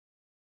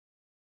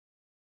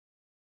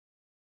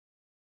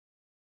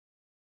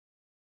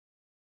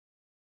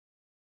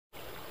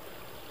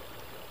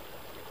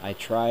I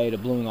tried a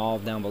blueing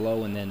olive down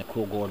below and then a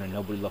Quill Gordon.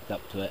 Nobody looked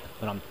up to it,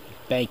 but I'm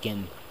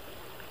banking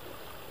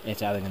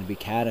it's either going to be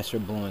caddis or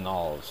blueing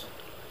olives.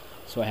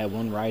 So I had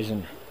one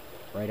rising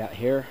right out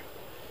here,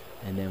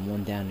 and then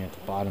one down there at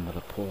the bottom of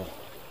the pool.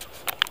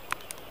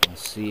 We'll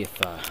see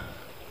if I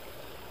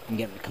can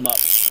get him to come up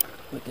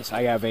with this.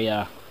 I have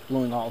a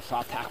blueing olive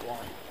Soft-Hackle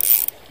on.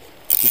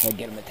 See if I can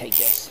get him to take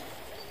this.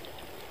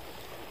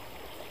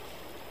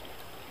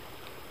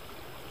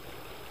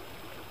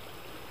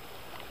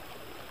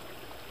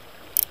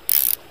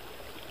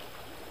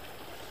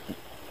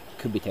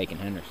 Could be taking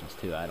Henderson's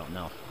too, I don't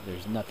know.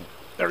 There's nothing.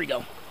 There we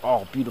go.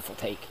 Oh, beautiful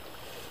take.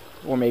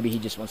 Or maybe he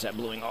just wants that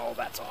blueing olive,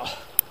 that's all.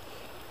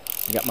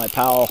 I got my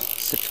Powell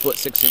 6-foot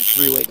 6-inch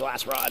 3-way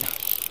glass rod.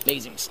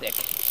 Amazing stick.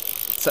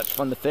 It's such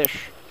fun to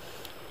fish.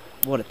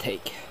 What a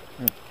take.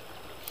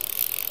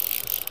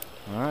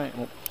 Alright,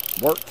 well,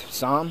 worked.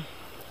 Saw him.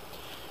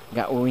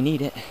 Got where we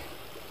need it.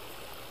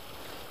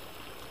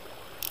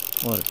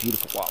 What a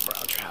beautiful wild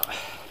brown trout.